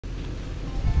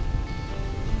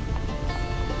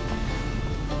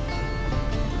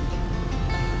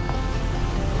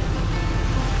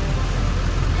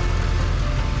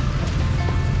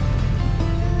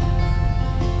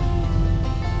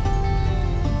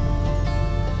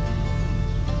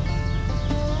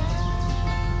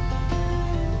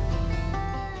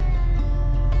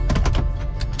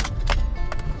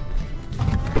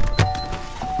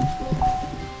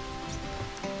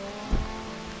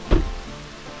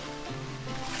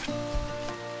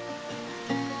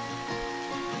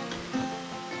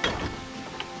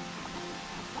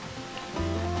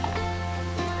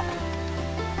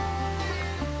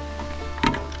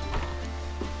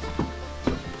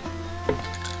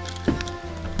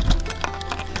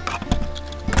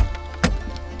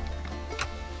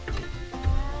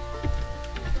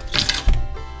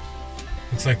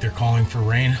like they're calling for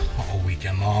rain all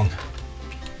weekend long.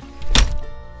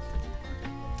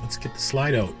 Let's get the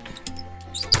slide out.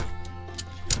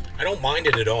 I don't mind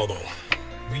it at all though.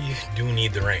 We do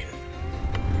need the rain.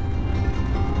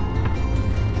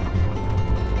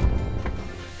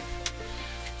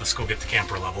 Let's go get the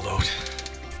camper leveled out.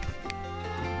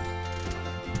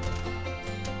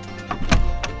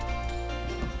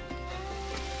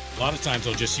 A lot of times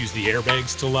I'll just use the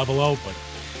airbags to level out, but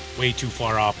way too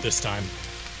far off this time.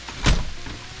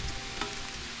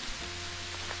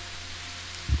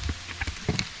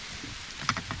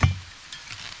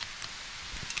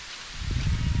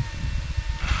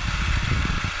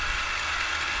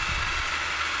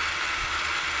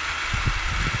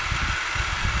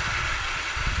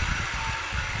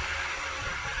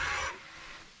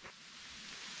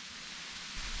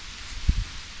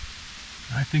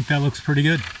 I think that looks pretty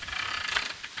good.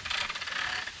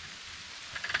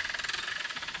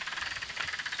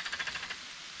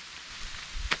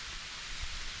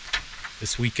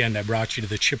 This weekend I brought you to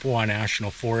the Chippewa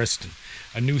National Forest,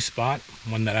 a new spot,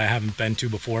 one that I haven't been to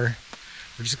before.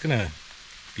 We're just gonna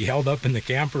be held up in the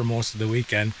camper most of the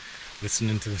weekend,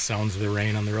 listening to the sounds of the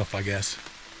rain on the roof, I guess.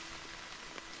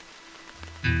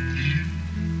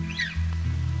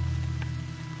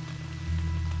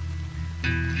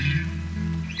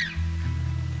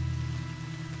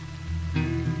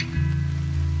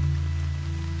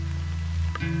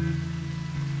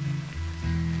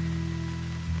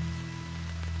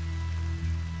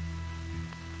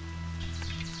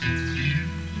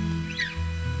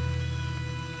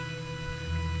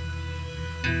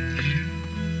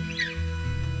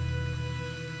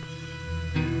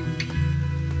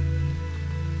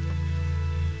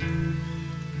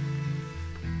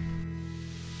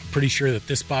 Pretty sure that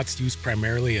this spot's used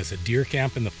primarily as a deer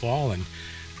camp in the fall, and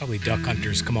probably duck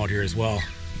hunters come out here as well.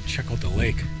 Check out the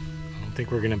lake. I don't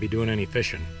think we're gonna be doing any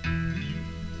fishing.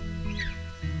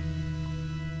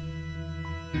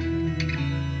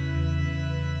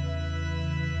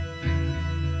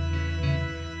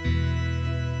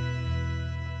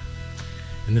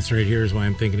 And this right here is why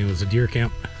I'm thinking it was a deer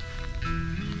camp.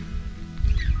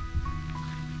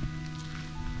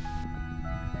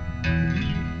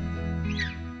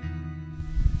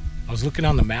 I was looking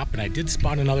on the map and I did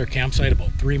spot another campsite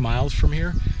about 3 miles from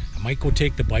here. I might go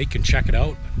take the bike and check it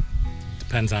out.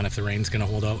 Depends on if the rain's gonna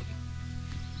hold out.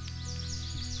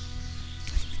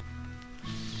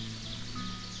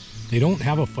 They don't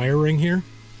have a fire ring here,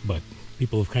 but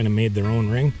people have kind of made their own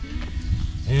ring.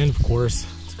 And of course,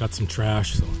 it's got some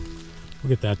trash, so we'll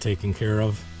get that taken care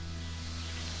of.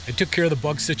 I took care of the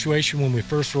bug situation when we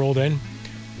first rolled in.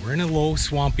 We're in a low,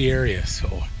 swampy area,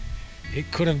 so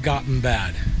it could have gotten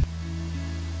bad.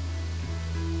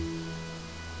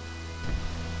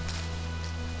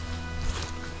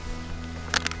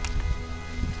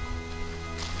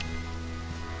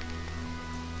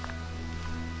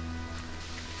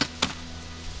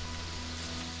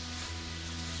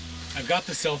 I've got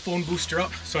the cell phone booster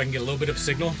up so I can get a little bit of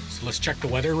signal. So let's check the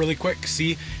weather really quick,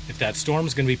 see if that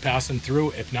storm's gonna be passing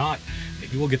through. If not,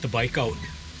 maybe we'll get the bike out.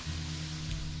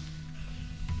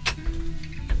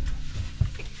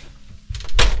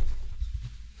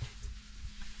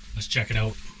 Let's check it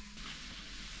out.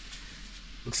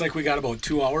 Looks like we got about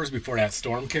 2 hours before that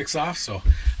storm kicks off, so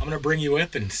I'm gonna bring you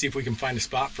with and see if we can find a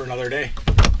spot for another day.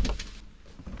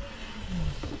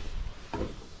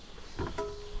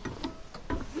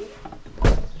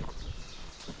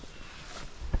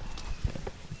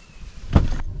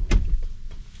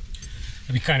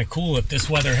 It'd be kind of cool if this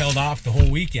weather held off the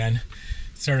whole weekend.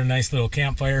 Start a nice little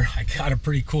campfire. I got a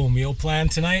pretty cool meal plan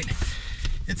tonight.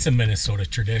 It's a Minnesota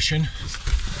tradition.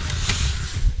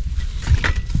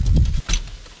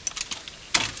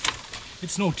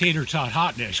 It's no tater tot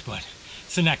hot dish, but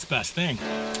it's the next best thing.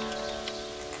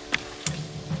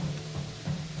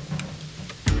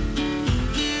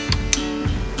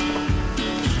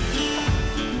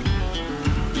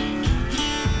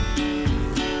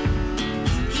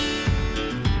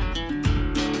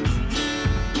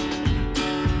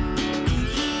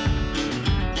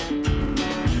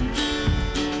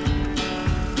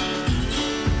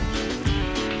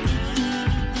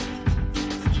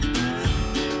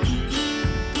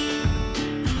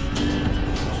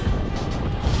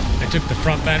 Took the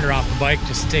front fender off the bike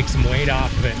just to take some weight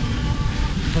off of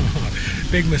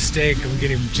it. Big mistake. I'm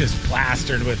getting just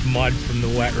plastered with mud from the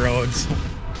wet roads.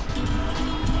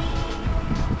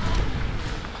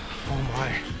 Oh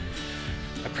my.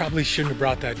 I probably shouldn't have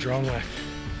brought that drone with.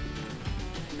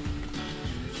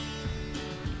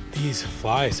 These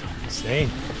flies are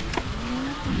insane.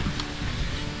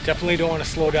 Definitely don't want to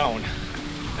slow down.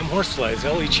 Them horse flies,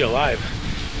 they'll eat you alive.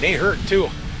 They hurt too.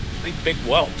 Like big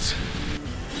whelps.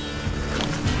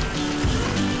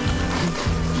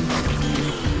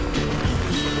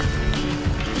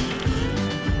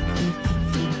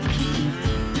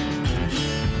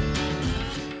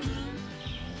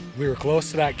 We were close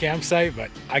to that campsite,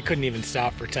 but I couldn't even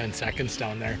stop for 10 seconds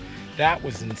down there. That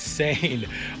was insane.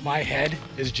 My head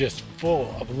is just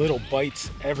full of little bites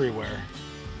everywhere.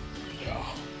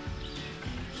 Oh.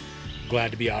 Glad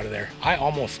to be out of there. I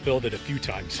almost spilled it a few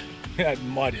times. That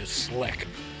mud is slick.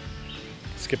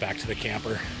 Let's get back to the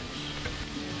camper.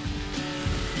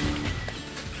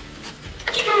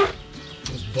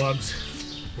 Those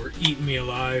bugs were eating me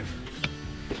alive.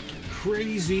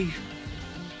 Crazy.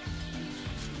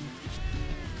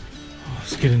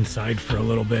 Let's get inside for a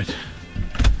little bit.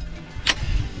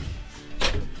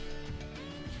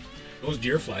 Those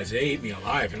deer flies, they ate me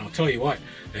alive. And I'll tell you what,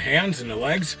 the hands and the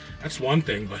legs, that's one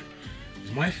thing, but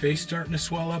is my face starting to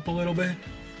swell up a little bit?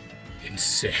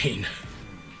 Insane.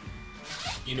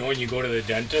 You know when you go to the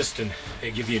dentist and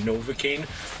they give you Novocaine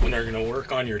when they're gonna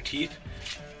work on your teeth?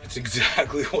 It's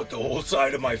exactly what the whole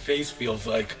side of my face feels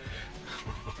like.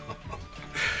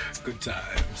 Good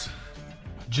times.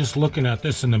 Just looking at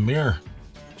this in the mirror,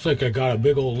 looks like I got a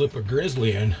big old lip of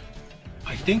grizzly in.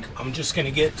 I think I'm just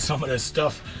gonna get some of this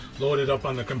stuff loaded up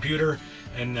on the computer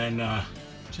and then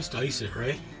just ice it,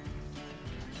 right?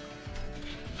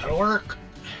 That'll work.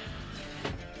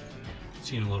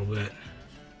 See you in a little bit.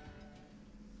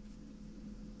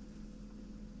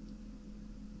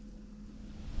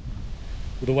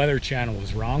 Well, the Weather Channel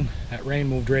was wrong. That rain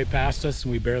moved right past us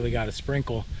and we barely got a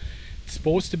sprinkle. It's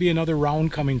supposed to be another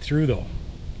round coming through though.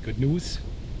 Good news,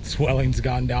 swelling's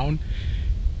gone down.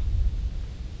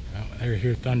 Oh, I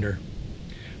hear thunder.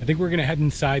 I think we're gonna head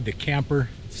inside the camper,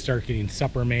 start getting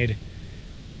supper made.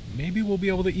 Maybe we'll be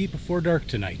able to eat before dark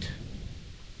tonight.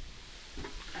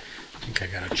 I think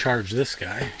I gotta charge this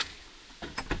guy.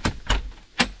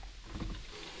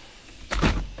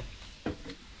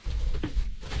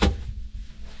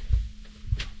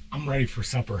 I'm ready for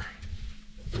supper.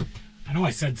 I know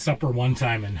I said supper one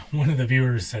time and one of the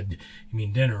viewers said, you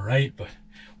mean dinner, right? But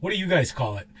what do you guys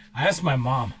call it? I asked my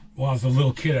mom when I was a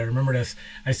little kid, I remember this.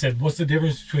 I said, what's the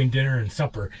difference between dinner and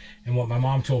supper? And what my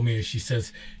mom told me is she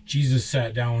says, Jesus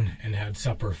sat down and had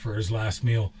supper for his last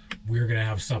meal. We're gonna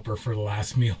have supper for the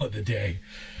last meal of the day.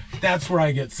 That's where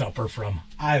I get supper from.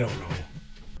 I don't know.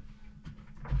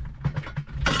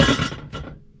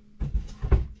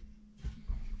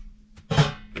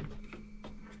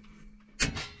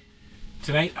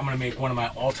 Tonight, I'm gonna make one of my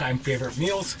all-time favorite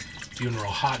meals, funeral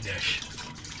hot dish.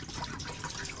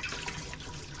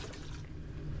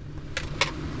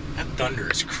 That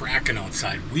thunder is cracking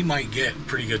outside. We might get a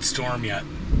pretty good storm yet.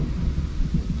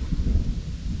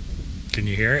 Can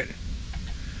you hear it?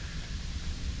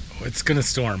 Oh, it's gonna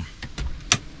storm.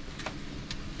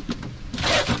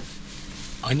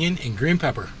 Onion and green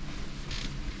pepper.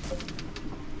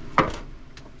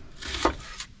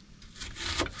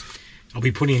 I'll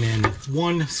be putting in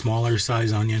one smaller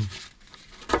size onion.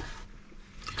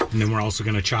 And then we're also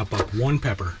gonna chop up one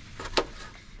pepper.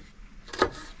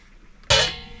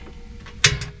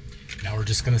 Now we're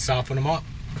just gonna soften them up.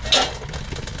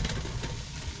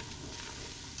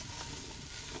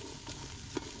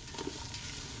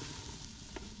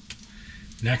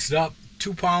 Next up,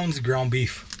 2 pounds ground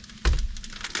beef.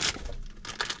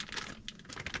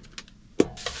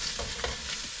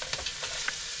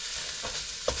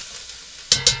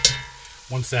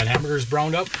 Once that hamburger is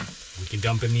browned up, we can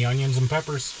dump in the onions and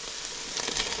peppers.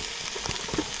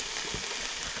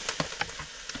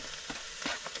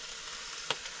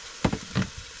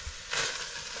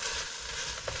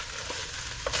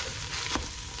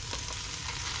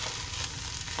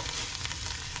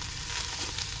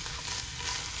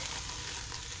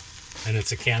 And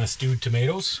it's a can of stewed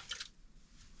tomatoes,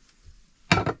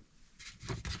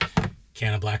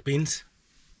 can of black beans,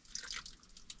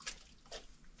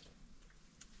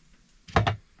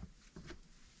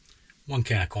 one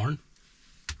can of corn,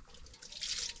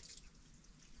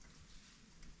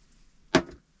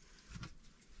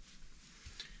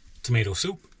 tomato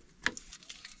soup,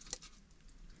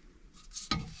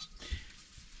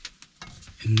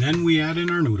 and then we add in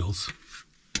our noodles.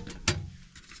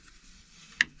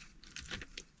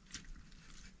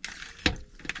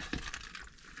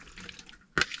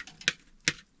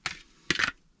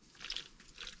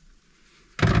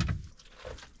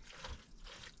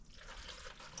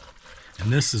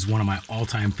 And this is one of my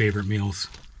all-time favorite meals.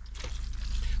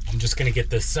 I'm just gonna get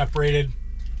this separated,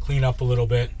 clean up a little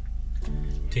bit,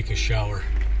 take a shower.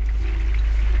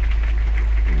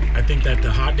 I think that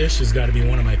the hot dish has got to be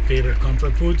one of my favorite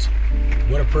comfort foods.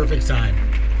 What a perfect time.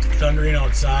 thundering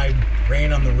outside,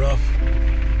 rain on the roof.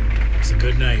 It's a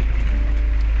good night.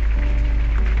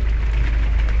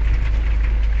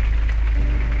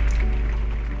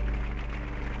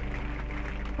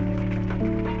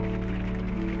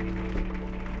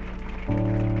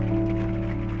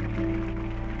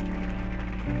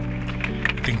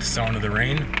 I think the sound of the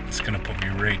rain is gonna put me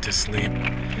right to sleep.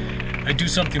 I'd do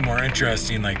something more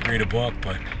interesting like read a book,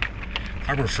 but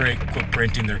Harbor Freight quit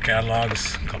printing their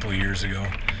catalogs a couple of years ago,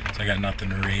 so I got nothing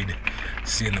to read.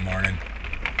 See you in the morning.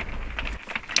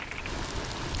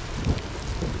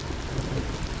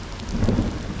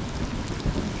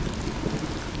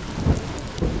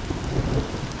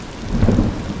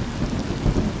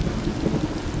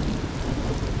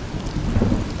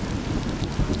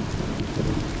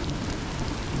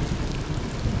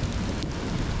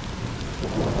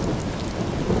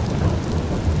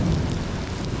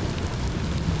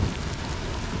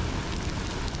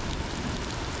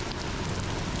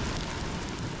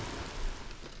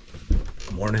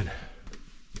 Morning.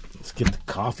 Let's get the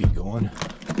coffee going.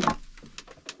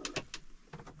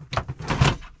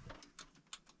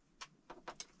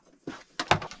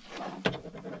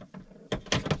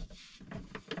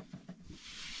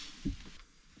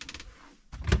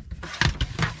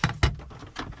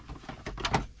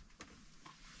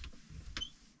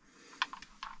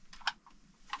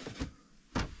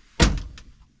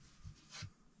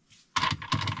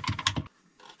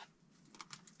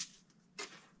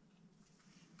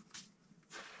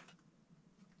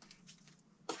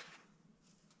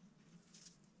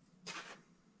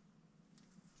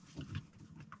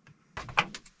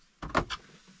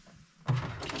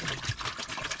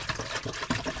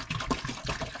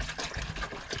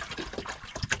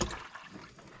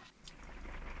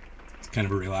 Kind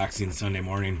of a relaxing Sunday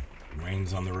morning.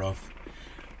 Rain's on the roof.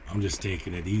 I'm just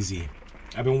taking it easy.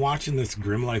 I've been watching this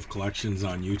Grimm Life Collections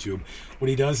on YouTube. What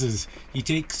he does is he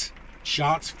takes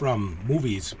shots from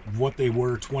movies, what they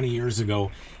were 20 years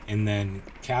ago, and then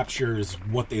captures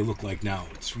what they look like now.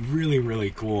 It's really,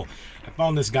 really cool. I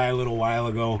found this guy a little while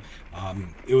ago.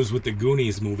 It was with the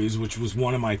Goonies movies, which was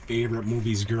one of my favorite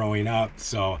movies growing up.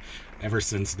 So ever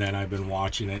since then, I've been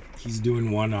watching it. He's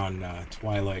doing one on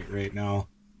Twilight right now.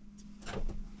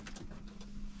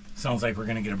 Sounds like we're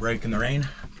gonna get a break in the rain.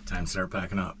 Time to start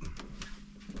packing up.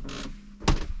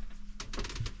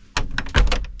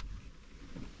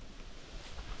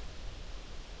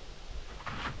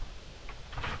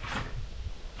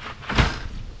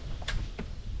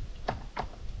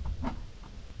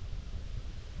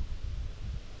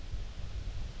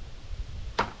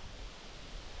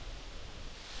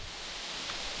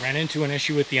 Ran into an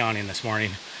issue with the awning this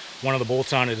morning. One of the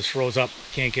bolts on it is froze up,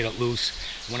 can't get it loose.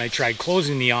 When I tried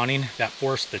closing the awning, that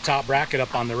forced the top bracket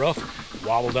up on the roof,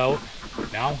 wobbled out.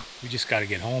 Now, we just gotta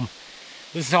get home.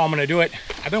 This is how I'm gonna do it.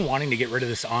 I've been wanting to get rid of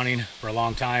this awning for a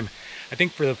long time. I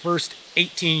think for the first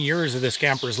 18 years of this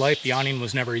camper's life, the awning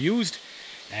was never used,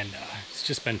 and it's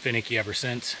just been finicky ever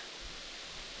since.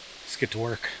 Let's get to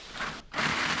work.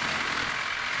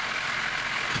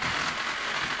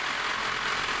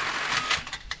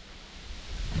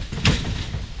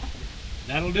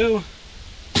 That'll do.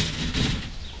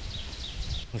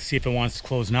 Let's see if it wants to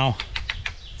close now.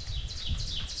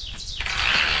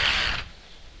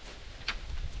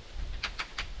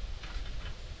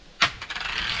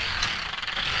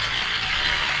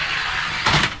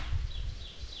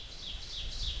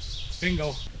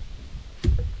 Bingo.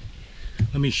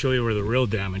 Let me show you where the real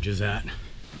damage is at.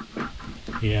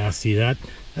 Yeah, see that?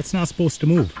 That's not supposed to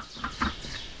move.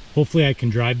 Hopefully I can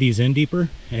drive these in deeper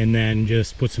and then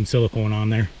just put some silicone on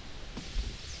there.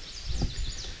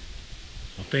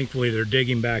 Well, thankfully they're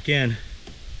digging back in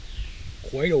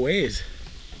quite a ways.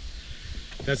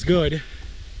 That's good.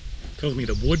 Tells me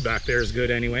the wood back there is good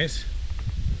anyways.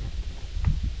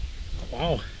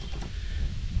 Wow.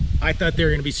 I thought they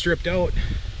were gonna be stripped out.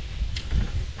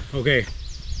 Okay.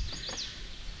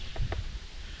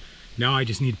 Now I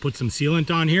just need to put some sealant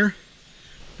on here.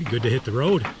 Be good to hit the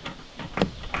road.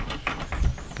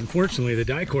 Unfortunately, the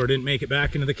die cord didn't make it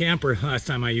back into the camper last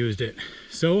time I used it.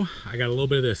 So I got a little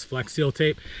bit of this Flex Seal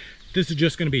tape. This is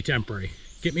just gonna be temporary.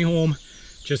 Get me home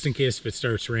just in case if it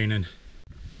starts raining.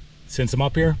 Since I'm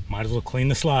up here, might as well clean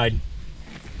the slide.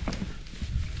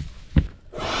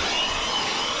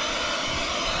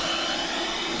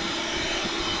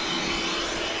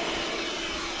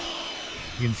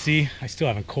 You can see I still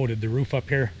haven't coated the roof up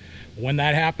here. When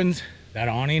that happens, that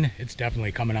awning, it's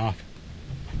definitely coming off.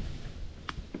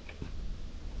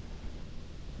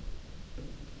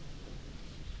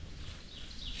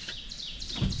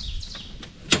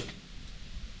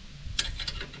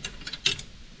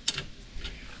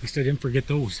 least I didn't forget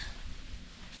those.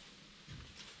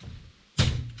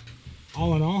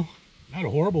 All in all, not a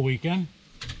horrible weekend.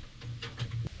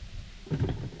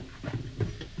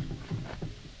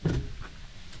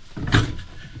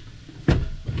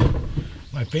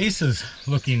 My face is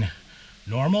looking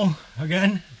normal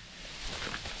again.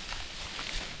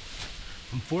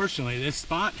 Unfortunately, this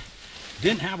spot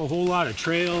didn't have a whole lot of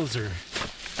trails, or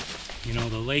you know,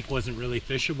 the lake wasn't really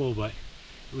fishable, but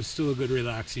it was still a good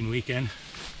relaxing weekend.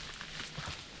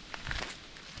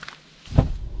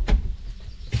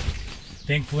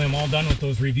 Thankfully, I'm all done with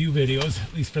those review videos,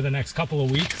 at least for the next couple of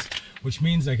weeks, which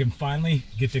means I can finally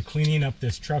get to cleaning up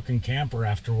this truck and camper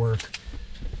after work.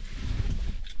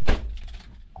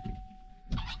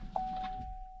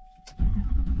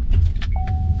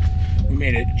 We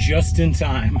made it just in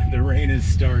time. The rain is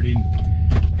starting.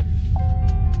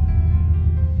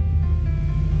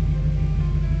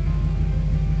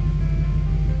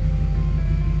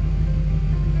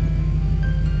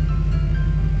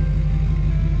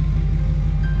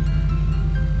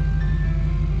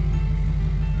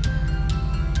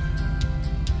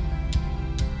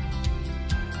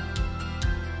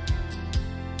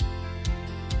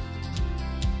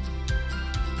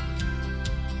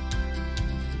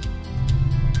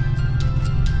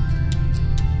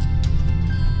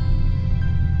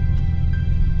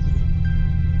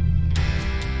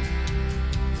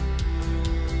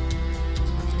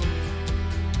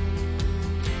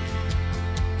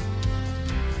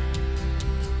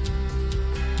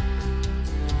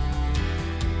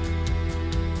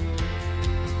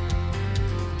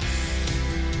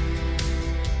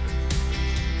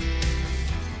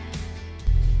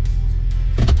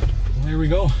 There we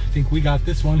go. I think we got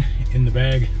this one in the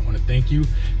bag. I want to thank you.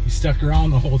 You stuck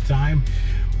around the whole time.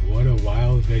 What a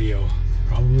wild video.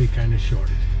 Probably kind of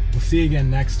shorted. We'll see you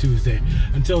again next Tuesday.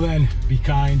 Until then, be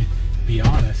kind, be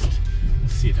honest. We'll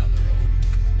see you down the road.